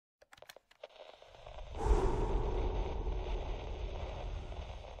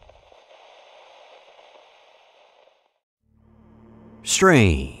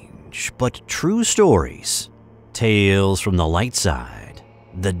Strange but true stories. Tales from the light side,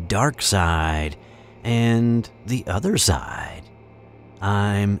 the dark side, and the other side.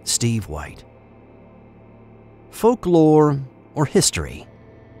 I'm Steve White. Folklore or history?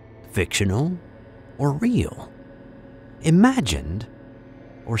 Fictional or real? Imagined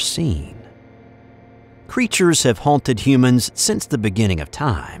or seen? Creatures have haunted humans since the beginning of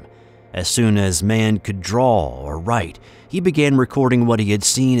time. As soon as man could draw or write, he began recording what he had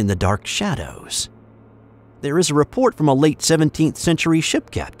seen in the dark shadows. There is a report from a late 17th century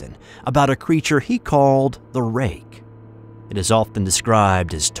ship captain about a creature he called the RAKE. It is often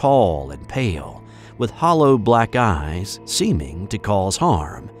described as tall and pale, with hollow black eyes seeming to cause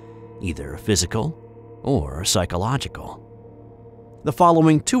harm, either physical or psychological. The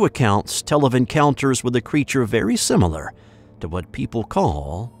following two accounts tell of encounters with a creature very similar to what people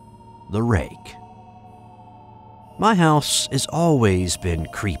call the RAKE. My house has always been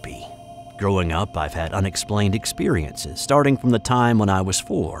creepy. Growing up, I've had unexplained experiences, starting from the time when I was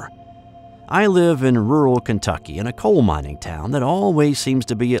 4. I live in rural Kentucky in a coal mining town that always seems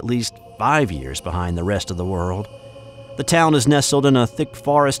to be at least 5 years behind the rest of the world. The town is nestled in a thick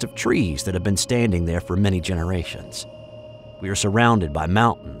forest of trees that have been standing there for many generations. We are surrounded by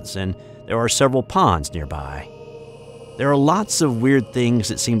mountains, and there are several ponds nearby. There are lots of weird things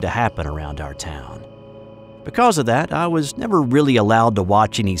that seem to happen around our town. Because of that, I was never really allowed to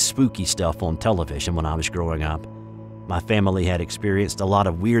watch any spooky stuff on television when I was growing up. My family had experienced a lot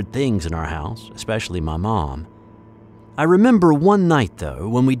of weird things in our house, especially my mom. I remember one night, though,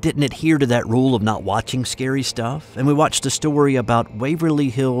 when we didn't adhere to that rule of not watching scary stuff, and we watched a story about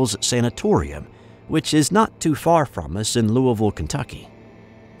Waverly Hills Sanatorium, which is not too far from us in Louisville, Kentucky.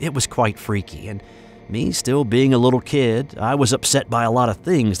 It was quite freaky, and me still being a little kid, I was upset by a lot of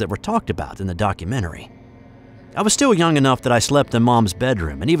things that were talked about in the documentary. I was still young enough that I slept in Mom's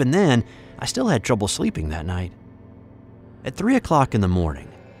bedroom, and even then, I still had trouble sleeping that night. At 3 o'clock in the morning,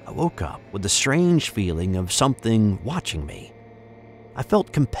 I woke up with the strange feeling of something watching me. I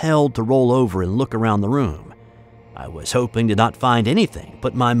felt compelled to roll over and look around the room. I was hoping to not find anything,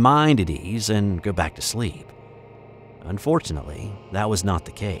 put my mind at ease, and go back to sleep. Unfortunately, that was not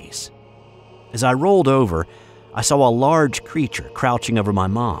the case. As I rolled over, I saw a large creature crouching over my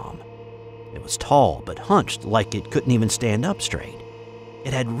mom. It was tall but hunched like it couldn't even stand up straight.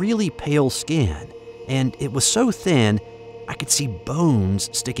 It had really pale skin, and it was so thin I could see bones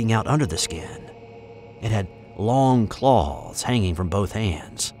sticking out under the skin. It had long claws hanging from both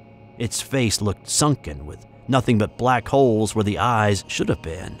hands. Its face looked sunken with nothing but black holes where the eyes should have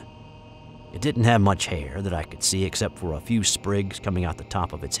been. It didn't have much hair that I could see except for a few sprigs coming out the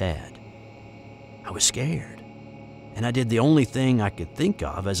top of its head. I was scared, and I did the only thing I could think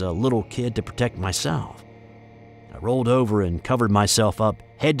of as a little kid to protect myself. I rolled over and covered myself up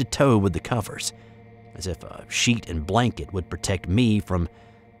head to toe with the covers, as if a sheet and blanket would protect me from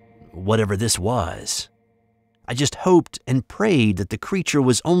whatever this was. I just hoped and prayed that the creature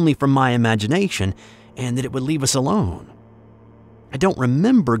was only from my imagination and that it would leave us alone. I don't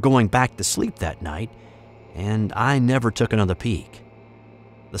remember going back to sleep that night, and I never took another peek.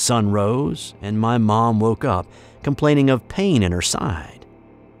 The sun rose, and my mom woke up, complaining of pain in her side.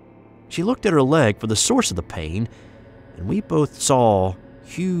 She looked at her leg for the source of the pain, and we both saw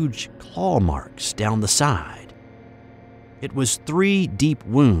huge claw marks down the side. It was 3 deep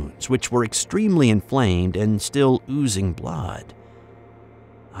wounds, which were extremely inflamed and still oozing blood.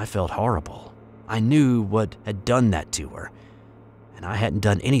 I felt horrible. I knew what had done that to her, and I hadn't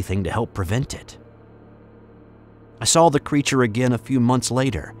done anything to help prevent it. I saw the creature again a few months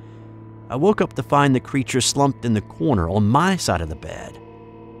later. I woke up to find the creature slumped in the corner on my side of the bed.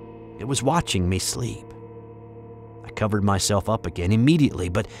 It was watching me sleep. I covered myself up again immediately,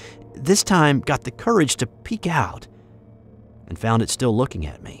 but this time got the courage to peek out and found it still looking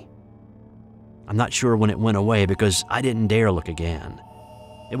at me. I'm not sure when it went away because I didn't dare look again.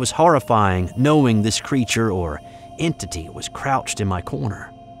 It was horrifying knowing this creature or entity was crouched in my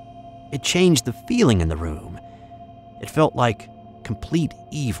corner. It changed the feeling in the room. It felt like complete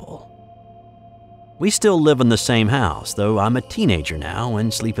evil. We still live in the same house, though I'm a teenager now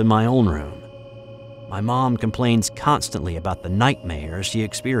and sleep in my own room. My mom complains constantly about the nightmares she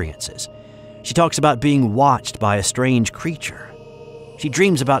experiences. She talks about being watched by a strange creature. She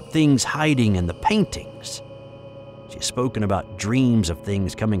dreams about things hiding in the paintings. She's spoken about dreams of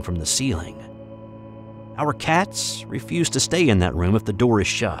things coming from the ceiling. Our cats refuse to stay in that room if the door is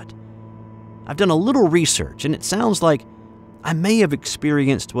shut. I've done a little research, and it sounds like I may have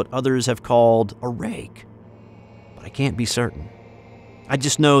experienced what others have called a RAKE, but I can't be certain. I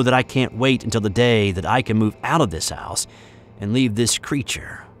just know that I can't wait until the day that I can move out of this house and leave this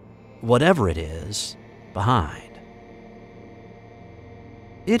creature, whatever it is, behind.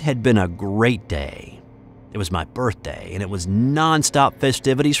 It had been a great day. It was my birthday, and it was non-stop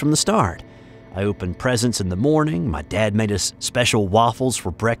festivities from the start. I opened presents in the morning. My dad made us special waffles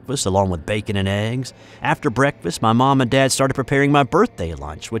for breakfast along with bacon and eggs. After breakfast, my mom and dad started preparing my birthday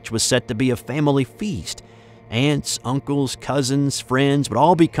lunch, which was set to be a family feast. Aunts, uncles, cousins, friends would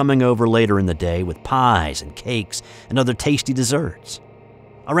all be coming over later in the day with pies and cakes and other tasty desserts.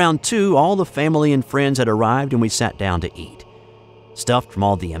 Around 2, all the family and friends had arrived and we sat down to eat. Stuffed from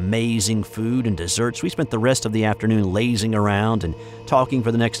all the amazing food and desserts, we spent the rest of the afternoon lazing around and talking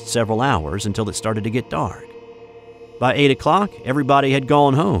for the next several hours until it started to get dark. By 8 o'clock, everybody had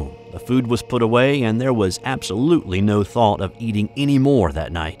gone home. The food was put away and there was absolutely no thought of eating any more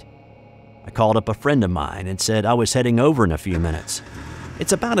that night. I called up a friend of mine and said I was heading over in a few minutes.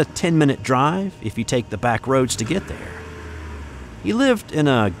 It's about a 10-minute drive if you take the back roads to get there. He lived in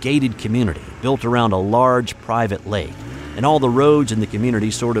a gated community built around a large private lake, and all the roads in the community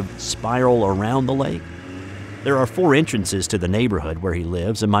sort of spiral around the lake. There are 4 entrances to the neighborhood where he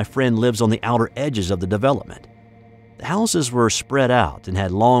lives, and my friend lives on the outer edges of the development. The houses were spread out and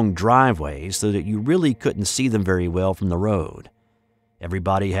had long driveways so that you really couldn't see them very well from the road.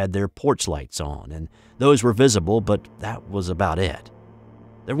 Everybody had their porch lights on, and those were visible, but that was about it.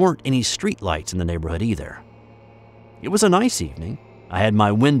 There weren't any street lights in the neighborhood either. It was a nice evening. I had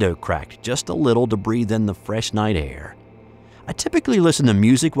my window cracked just a little to breathe in the fresh night air. I typically listen to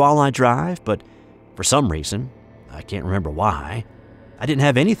music while I drive, but for some reason, I can't remember why, I didn't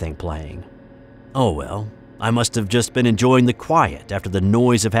have anything playing. Oh well, I must have just been enjoying the quiet after the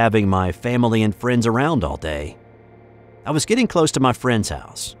noise of having my family and friends around all day. I was getting close to my friend's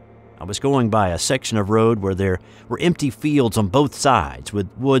house. I was going by a section of road where there were empty fields on both sides with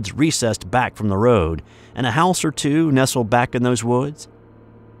woods recessed back from the road and a house or two nestled back in those woods.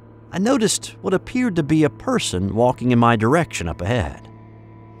 I noticed what appeared to be a person walking in my direction up ahead.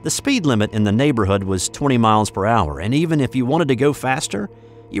 The speed limit in the neighborhood was 20 miles per hour, and even if you wanted to go faster,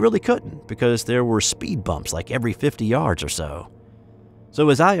 you really couldn't because there were speed bumps like every 50 yards or so. So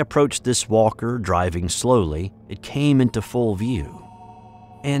as I approached this walker driving slowly, it came into full view.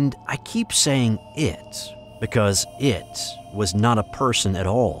 And I keep saying it because it was not a person at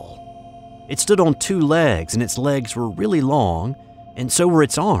all. It stood on 2 legs, and its legs were really long, and so were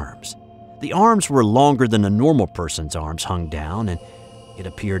its arms. The arms were longer than a normal person's arms hung down, and it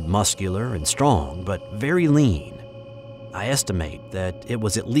appeared muscular and strong, but very lean. I estimate that it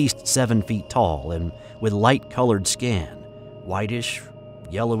was at least 7 feet tall and with light-colored skin, whitish,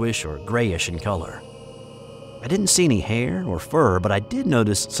 yellowish, or grayish in color. I didn't see any hair or fur, but I did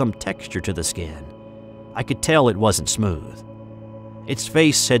notice some texture to the skin. I could tell it wasn't smooth. Its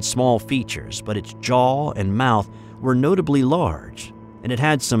face had small features, but its jaw and mouth were notably large, and it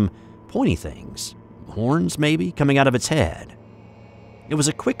had some pointy things, horns maybe, coming out of its head. It was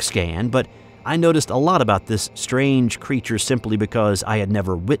a quick scan, but I noticed a lot about this strange creature simply because I had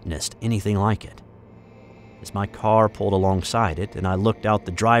never witnessed anything like it. As my car pulled alongside it and I looked out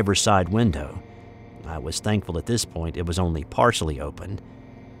the driver's side window, I was thankful at this point it was only partially opened.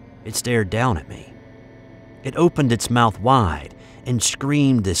 It stared down at me. It opened its mouth wide and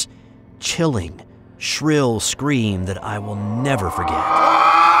screamed this chilling, shrill scream that I will never forget.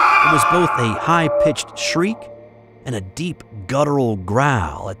 It was both a high-pitched shriek and a deep guttural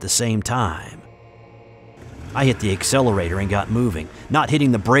growl at the same time. I hit the accelerator and got moving, not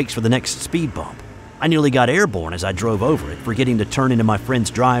hitting the brakes for the next speed bump. I nearly got airborne as I drove over it, forgetting to turn into my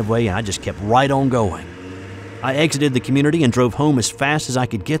friend's driveway, and I just kept right on going. I exited the community and drove home as fast as I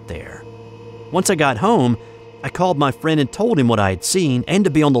could get there. Once I got home, I called my friend and told him what I had seen and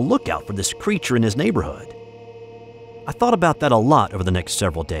to be on the lookout for this creature in his neighborhood. I thought about that a lot over the next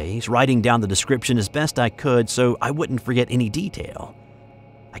several days, writing down the description as best I could so I wouldn't forget any detail.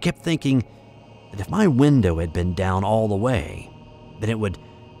 I kept thinking that if my window had been down all the way, then it would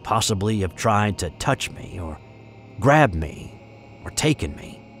possibly have tried to touch me or grab me or taken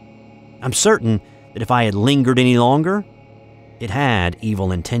me. I'm certain that if I had lingered any longer, it had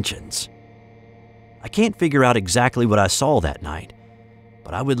evil intentions. I can't figure out exactly what I saw that night,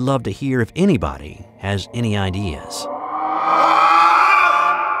 but I would love to hear if anybody has any ideas.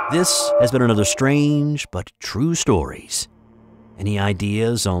 This has been another strange but true stories. Any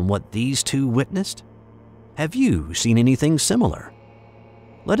ideas on what these two witnessed? Have you seen anything similar?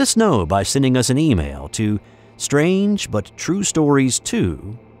 Let us know by sending us an email to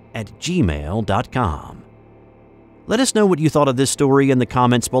strangebutTrueStories2@gmail.com. Let us know what you thought of this story in the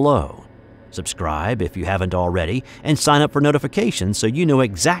comments below. Subscribe if you haven't already, and sign up for notifications so you know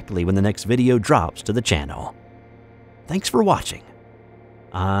exactly when the next video drops to the channel. Thanks for watching.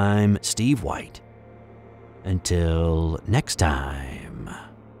 I'm Steve White. Until next time.